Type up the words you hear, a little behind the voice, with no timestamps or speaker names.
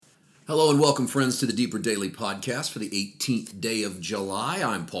Hello and welcome, friends, to the Deeper Daily Podcast for the 18th day of July.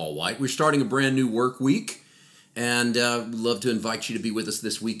 I'm Paul White. We're starting a brand new work week, and we'd love to invite you to be with us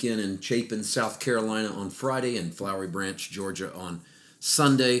this weekend in Chapin, South Carolina on Friday and Flowery Branch, Georgia on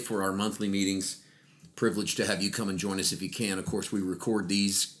Sunday for our monthly meetings. Privileged to have you come and join us if you can. Of course, we record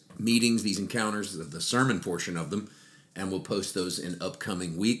these meetings, these encounters, the sermon portion of them, and we'll post those in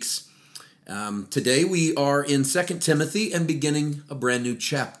upcoming weeks. Today we are in 2 Timothy and beginning a brand new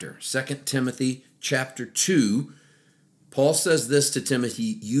chapter. 2 Timothy chapter 2. Paul says this to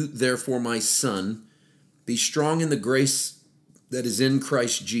Timothy, "You therefore, my son, be strong in the grace that is in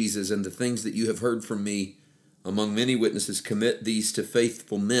Christ Jesus, and the things that you have heard from me among many witnesses, commit these to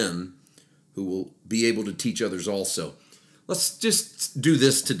faithful men who will be able to teach others also." Let's just do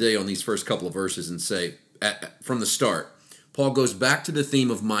this today on these first couple of verses and say, from the start, Paul goes back to the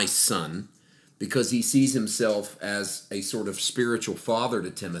theme of my son, because he sees himself as a sort of spiritual father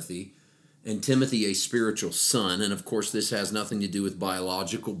to Timothy, and Timothy a spiritual son. And of course, this has nothing to do with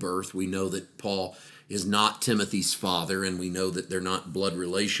biological birth. We know that Paul is not Timothy's father, and we know that they're not blood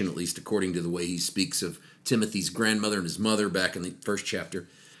relation, at least according to the way he speaks of Timothy's grandmother and his mother back in the first chapter.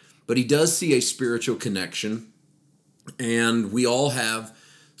 But he does see a spiritual connection, and we all have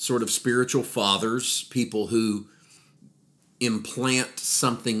sort of spiritual fathers, people who implant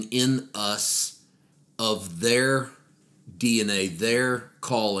something in us of their DNA, their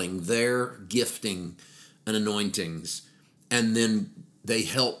calling, their gifting and anointings, and then they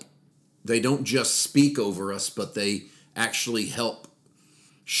help. They don't just speak over us, but they actually help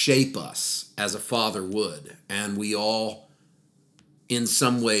shape us as a father would. And we all, in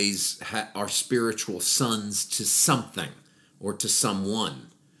some ways, are spiritual sons to something or to someone.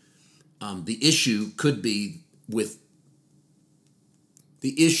 The issue could be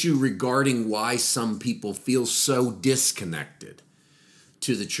the issue regarding why some people feel so disconnected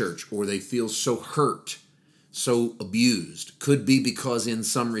to the church, or they feel so hurt, so abused, could be because in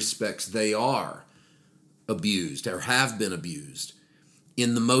some respects they are abused or have been abused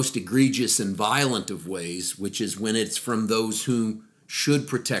in the most egregious and violent of ways, which is when it's from those who should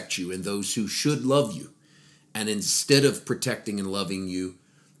protect you and those who should love you. And instead of protecting and loving you,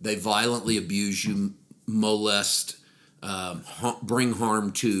 they violently abuse you, molest, bring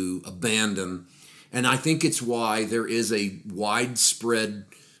harm to, abandon. And I think it's why there is a widespread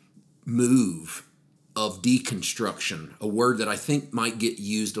move of deconstruction, a word that I think might get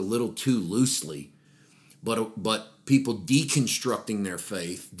used a little too loosely, but people deconstructing their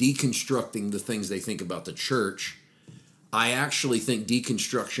faith, deconstructing the things they think about the church. I actually think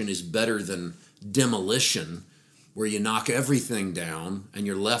deconstruction is better than demolition, where you knock everything down and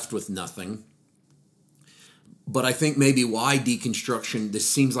you're left with nothing. But I think maybe why deconstruction, this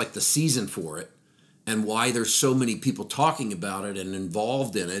seems like the season for it, and why there's so many people talking about it and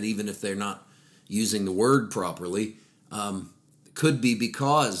involved in it, even if they're not using the word properly, could be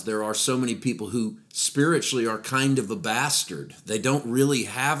because there are so many people who spiritually are kind of a bastard. They don't really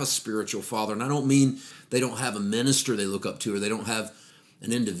have a spiritual father. And I don't mean they don't have a minister they look up to, or they don't have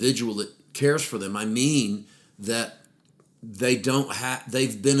an individual that cares for them. I mean that they've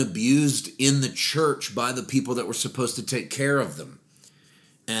been abused in the church by the people that were supposed to take care of them.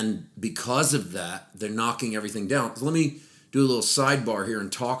 And because of that, they're knocking everything down. So let me do a little sidebar here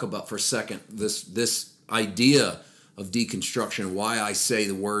and talk about for a second this idea of deconstruction, why I say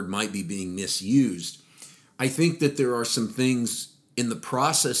the word might be being misused. I think that there are some things in the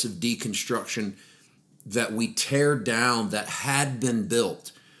process of deconstruction that we tear down that had been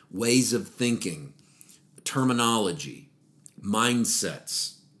built, ways of thinking, terminology,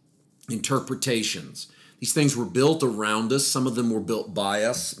 mindsets, interpretations. These things were built around us. Some of them were built by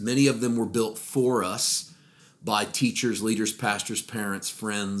us. Many of them were built for us by teachers, leaders, pastors, parents,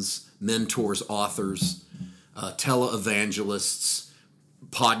 friends, mentors, authors, televangelists,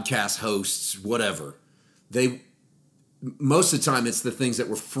 podcast hosts, whatever. Most of the time, it's the things that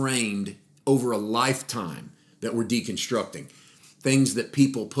were framed over a lifetime that we're deconstructing. Things that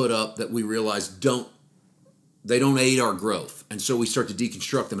people put up that we realize don't aid our growth. And so we start to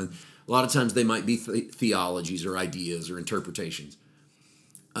deconstruct them. And a lot of times they might be theologies or ideas or interpretations.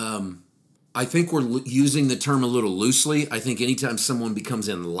 I think we're using the term a little loosely. I think anytime someone becomes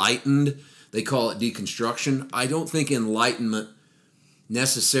enlightened, they call it deconstruction. I don't think enlightenment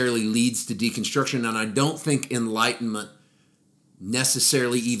necessarily leads to deconstruction. And I don't think enlightenment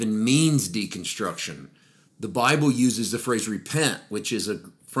necessarily even means deconstruction. The Bible uses the phrase repent, which is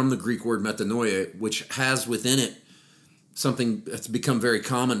from the Greek word metanoia, which has within it something that's become very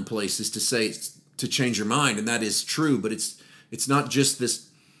commonplace, is to say to change your mind, and that is true, but it's not just this,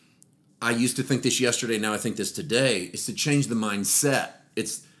 I used to think this yesterday, now I think this today. It's to change the mindset.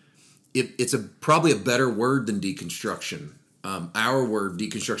 It's it's probably a better word than deconstruction. Our word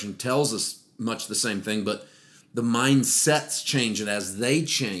deconstruction tells us much the same thing, but the mindsets change, and as they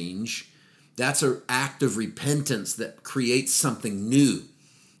change, that's an act of repentance that creates something new.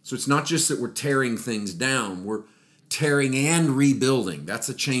 So it's not just that we're tearing things down, we're tearing and rebuilding. That's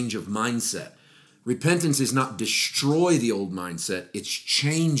a change of mindset. Repentance is not destroy the old mindset, it's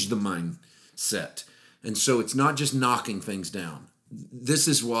change the mindset. And so it's not just knocking things down. This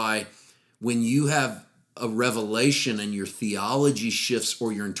is why when you have a revelation and your theology shifts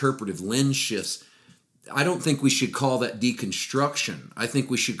or your interpretive lens shifts, I don't think we should call that deconstruction. I think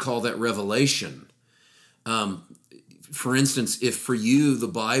we should call that revelation. For instance, if for you the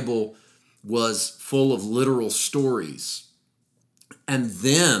Bible was full of literal stories, and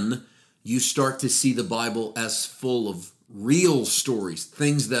then you start to see the Bible as full of real stories,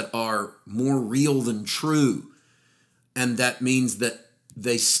 things that are more real than true, and that means that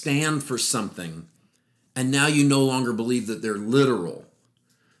they stand for something, and now you no longer believe that they're literal.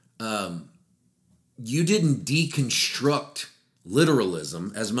 You didn't deconstruct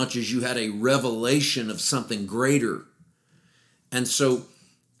literalism as much as you had a revelation of something greater. And so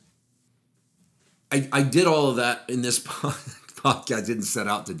I did all of that in this podcast. I didn't set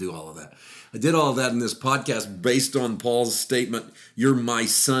out to do all of that. I did all of that in this podcast based on Paul's statement, "You're my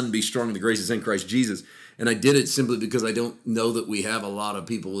son, be strong in the grace that's in Christ Jesus." And I did it simply because I don't know that we have a lot of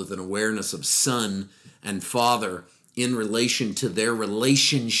people with an awareness of son and father in relation to their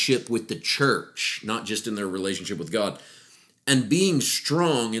relationship with the church, not just in their relationship with God. And being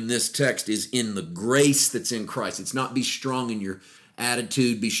strong in this text is in the grace that's in Christ. It's not be strong in your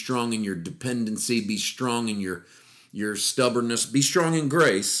attitude, be strong in your dependency, be strong in your stubbornness, be strong in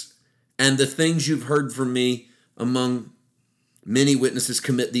grace. And the things you've heard from me among many witnesses,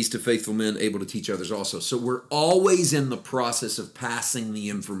 commit these to faithful men able to teach others also. So we're always in the process of passing the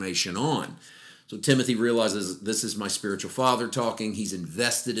information on. So Timothy realizes this is my spiritual father talking. He's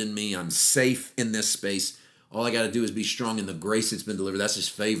invested in me. I'm safe in this space. All I got to do is be strong in the grace that's been delivered. That's his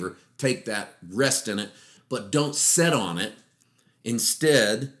favor. Take that, rest in it, but don't set on it.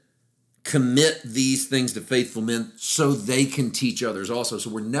 Instead, commit these things to faithful men so they can teach others also. So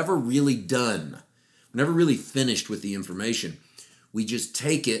we're never really done. We're never really finished with the information. We just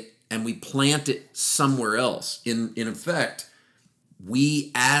take it and we plant it somewhere else. In effect,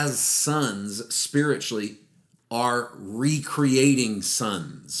 we as sons spiritually are recreating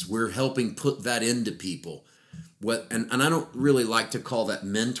sons. We're helping put that into people. And I don't really like to call that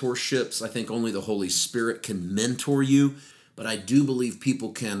mentorships. I think only the Holy Spirit can mentor you. But I do believe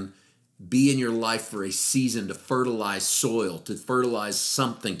people can be in your life for a season to fertilize soil, to fertilize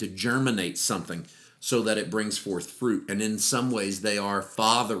something, to germinate something so that it brings forth fruit. And in some ways, they are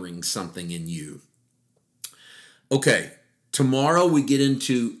fathering something in you. Okay, tomorrow we get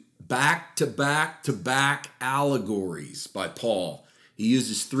into back-to-back-to-back allegories by Paul. He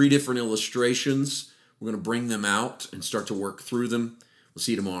uses 3 different illustrations. We're going to bring them out and start to work through them. We'll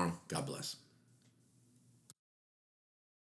see you tomorrow. God bless.